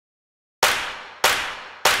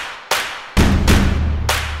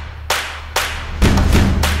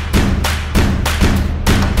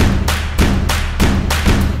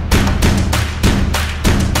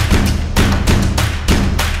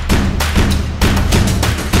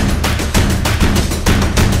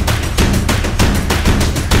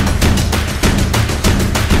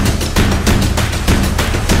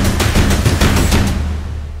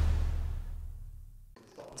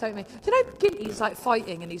fight me. Do you know Ginty's like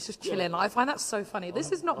fighting and he's just chilling? Like, I find that so funny.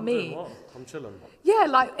 This is not me. I'm chilling. Yeah,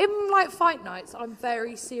 like in like fight nights, I'm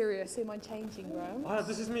very serious in my changing room.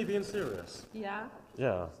 This is me being serious. Yeah.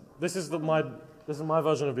 Yeah. This is my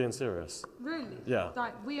version of being serious. Really? Yeah.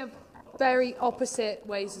 Like we have very opposite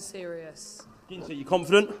ways of serious. Ginty, you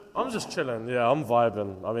confident? I'm just chilling. Yeah, I'm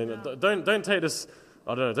vibing. I mean, don't take this.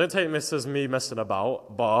 I don't know. Don't take this as me messing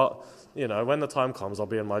about. But you know, when the time comes, I'll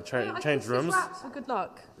be in my change rooms. Raps for good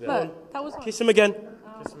luck. Yeah. Look, that was Kiss him again.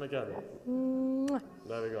 Kiss him again.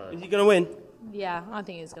 There we go. Is he going to win? Yeah, I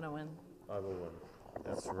think he's gonna win. I will win.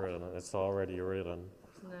 It's written. It's already written.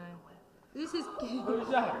 No. This is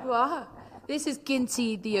what? This is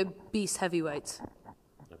Ginty, the obese heavyweight.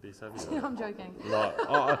 Obese heavyweight. I'm joking.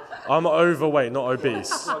 No, I'm overweight, not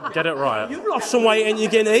obese. Get it right. You've lost some weight, ain't you,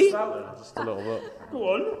 Ginty? Just a little bit.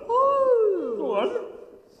 Go on. Ooh. Go on.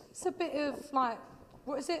 It's a bit of like,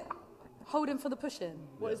 what is it? Holding for the push-in.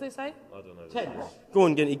 What does they say? I don't know. Tense. Go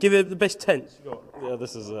on, Ginty. Give it the best tense you got. Yeah,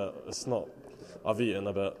 this is it. It's not. I've eaten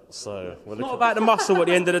a bit, so we're Not about the muscle at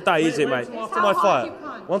the end of the day, is it, mate? After my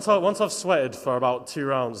fight, once I've sweated for about 2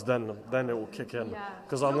 rounds, then it will kick in.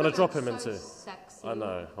 Because I'm gonna drop him into. Sexy. I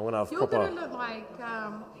know. I'm gonna have You're proper. gonna look like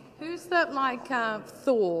who's that? Like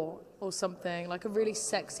Thor or something? Like a really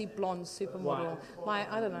sexy blonde supermodel.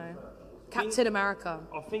 Like I don't know, Captain America.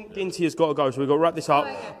 I think Ginty has got to go, so we've got to wrap this up.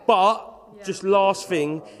 But, just last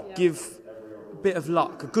thing, give a bit of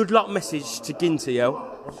luck, a good luck message to Ginty, Elle.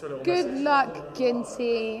 Good luck,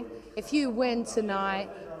 Ginty. If you win tonight,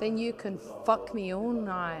 then you can fuck me all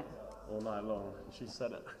night. All night long. She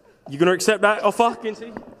said it. You going to accept that offer,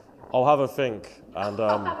 Ginty? I'll have a think, and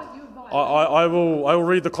I will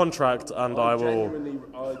read the contract, and I will.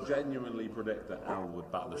 I genuinely predict that Al would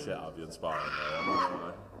battle the shit out of you in sparring.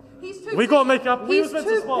 He's too We gotta make up. We He's was meant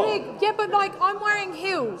too to spar. big. Yeah, but like I'm wearing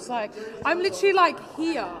heels. Like I'm literally like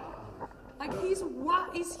here. Like he's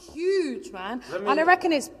huge, man. And I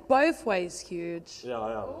reckon it's both ways huge. Yeah,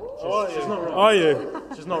 I am. She's not wrong. Are you?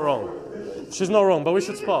 She's not wrong. She's not wrong, but we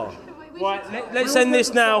should spar. Right, let's end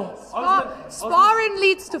this now. Sparring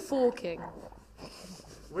leads to forking.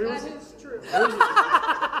 That is true.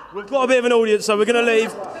 We've got a bit of an audience, so we're going to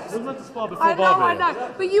leave. We were meant to spar before I Barbie.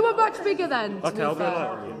 know. But you were much bigger then. Okay, I'll go light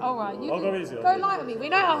on you. All right, you I'll can go easy on go you. light on me. We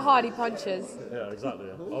know how hard he punches. Yeah, exactly.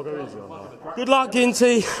 I'll go easy on that. Good luck,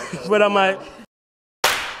 Ginty. Well done, mate.